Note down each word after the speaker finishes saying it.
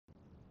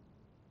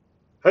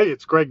Hey,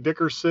 it's Greg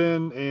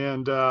Dickerson,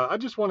 and I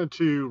just wanted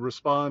to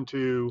respond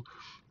to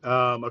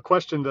a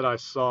question that I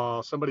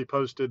saw. Somebody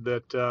posted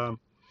that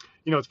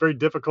it's very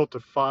difficult to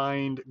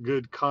find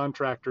good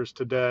contractors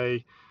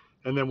today,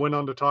 and then went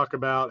on to talk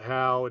about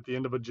how at the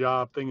end of a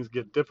job things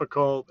get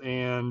difficult,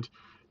 and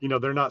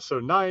they're not so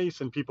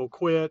nice, and people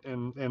quit,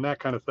 and that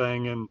kind of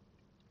thing. And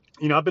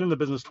I've been in the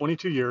business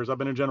 22 years. I've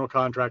been a general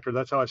contractor.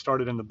 That's how I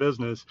started in the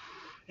business.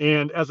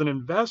 And as an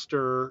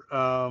investor,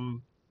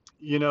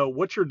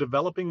 what you're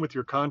developing with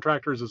your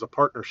contractors is a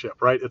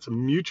partnership, right? It's a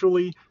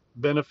mutually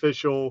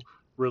beneficial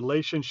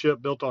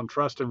relationship built on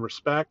trust and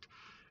respect.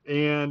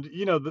 And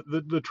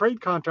the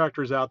trade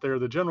contractors out there,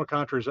 the general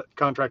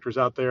contractors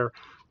out there,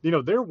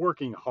 they're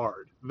working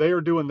hard. They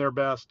are doing their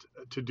best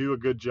to do a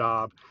good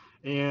job.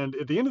 And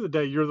at the end of the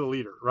day, you're the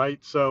leader,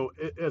 right? So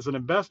as an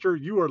investor,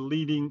 you are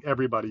leading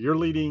everybody. You're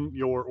leading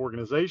your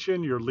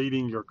organization. You're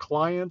leading your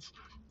clients.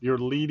 You're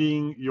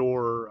leading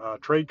your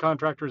trade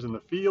contractors in the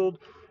field.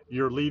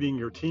 You're leading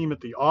your team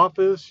at the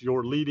office.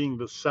 You're leading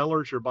the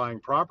sellers you're buying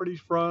properties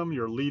from.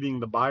 You're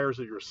leading the buyers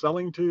that you're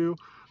selling to,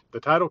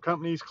 the title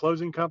companies,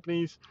 closing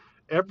companies,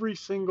 every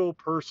single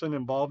person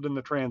involved in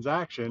the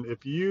transaction.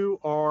 If you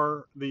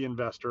are the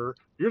investor,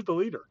 you're the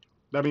leader.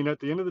 I mean, at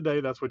the end of the day,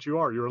 that's what you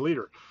are. You're a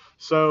leader.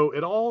 So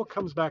it all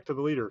comes back to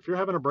the leader. If you're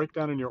having a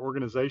breakdown in your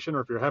organization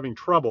or if you're having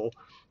trouble,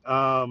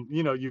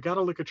 you got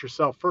to look at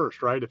yourself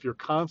first, right? If you're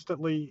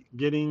constantly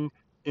getting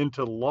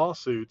into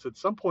lawsuits, at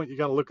some point you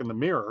got to look in the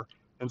mirror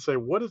and say,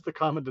 what is the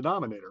common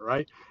denominator,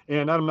 right?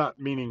 And I'm not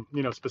meaning,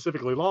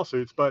 specifically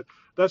lawsuits, but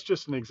that's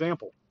just an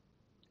example.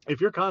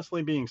 If you're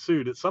constantly being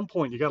sued, at some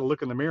point you got to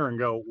look in the mirror and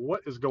go,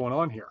 what is going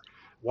on here?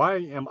 Why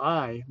am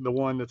I the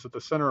one that's at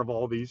the center of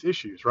all these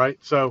issues, right?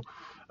 So,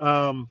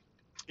 um,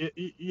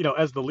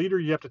 as the leader,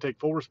 you have to take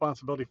full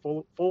responsibility,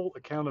 full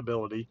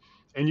accountability,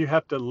 and you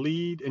have to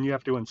lead and you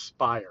have to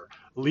inspire.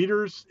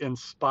 Leaders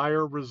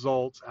inspire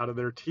results out of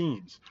their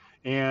teams.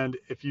 And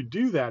if you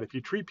do that, if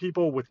you treat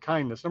people with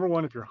kindness, number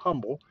one, if you're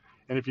humble,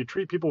 and if you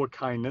treat people with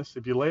kindness,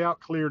 if you lay out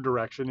clear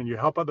direction and you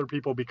help other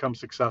people become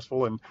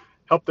successful and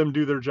help them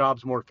do their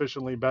jobs more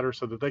efficiently, better,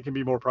 so that they can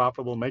be more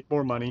profitable, make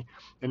more money,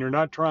 and you're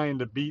not trying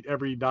to beat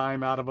every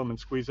dime out of them and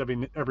squeeze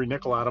every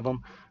nickel out of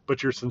them,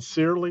 but you're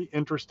sincerely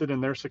interested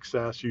in their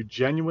success. You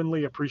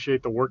genuinely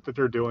appreciate the work that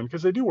they're doing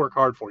because they do work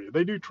hard for you.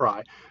 They do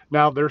try.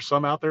 Now, there's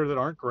some out there that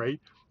aren't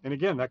great. And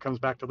again, that comes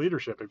back to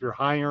leadership. If you're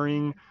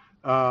hiring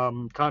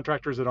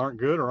contractors that aren't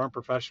good or aren't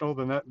professional,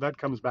 then that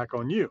comes back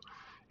on you.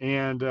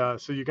 And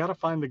so you got to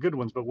find the good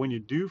ones. But when you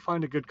do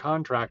find a good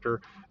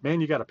contractor, man,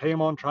 you got to pay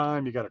them on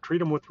time. You got to treat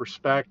them with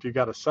respect. You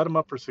got to set them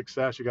up for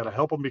success. You got to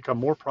help them become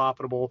more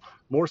profitable,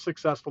 more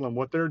successful in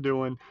what they're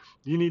doing.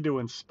 You need to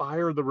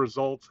inspire the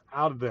results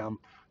out of them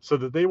so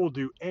that they will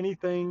do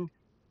anything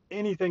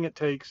it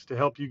takes to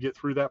help you get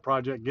through that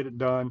project, get it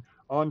done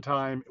on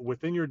time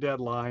within your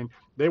deadline.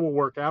 They will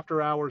work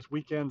after hours,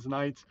 weekends,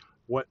 nights,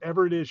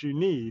 whatever it is you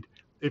need,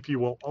 if you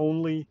will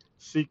only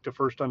seek to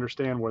first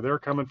understand where they're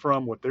coming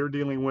from, what they're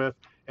dealing with,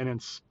 and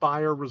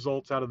inspire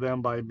results out of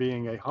them by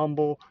being a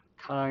humble,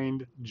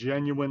 kind,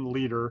 genuine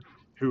leader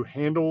who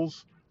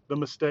handles the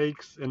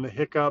mistakes and the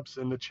hiccups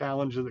and the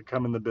challenges that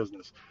come in the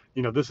business.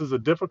 This is a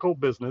difficult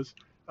business.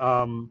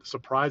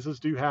 Surprises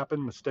do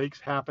happen, mistakes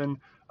happen,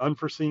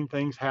 unforeseen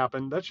things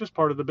happen. That's just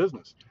part of the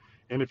business.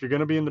 And if you're going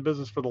to be in the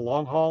business for the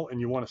long haul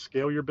and you want to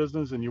scale your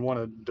business and you want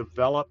to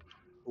develop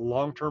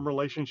long-term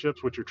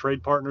relationships with your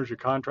trade partners, your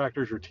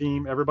contractors, your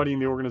team, everybody in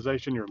the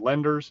organization, your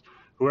lenders,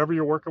 whoever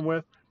you're working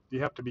with,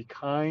 you have to be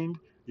kind,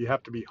 you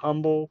have to be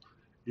humble,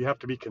 you have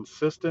to be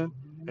consistent,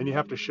 and you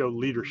have to show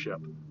leadership.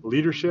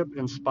 Leadership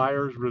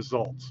inspires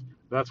results.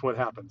 That's what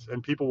happens.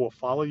 And people will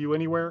follow you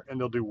anywhere and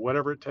they'll do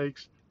whatever it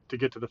takes to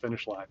get to the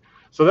finish line.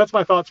 So that's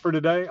my thoughts for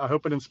today. I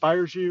hope it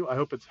inspires you. I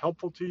hope it's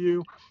helpful to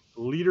you.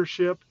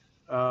 Leadership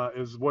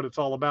is what it's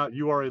all about.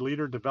 You are a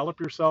leader. Develop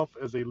yourself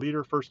as a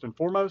leader first and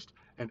foremost,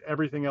 and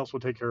everything else will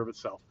take care of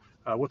itself.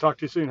 We'll talk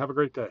to you soon. Have a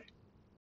great day.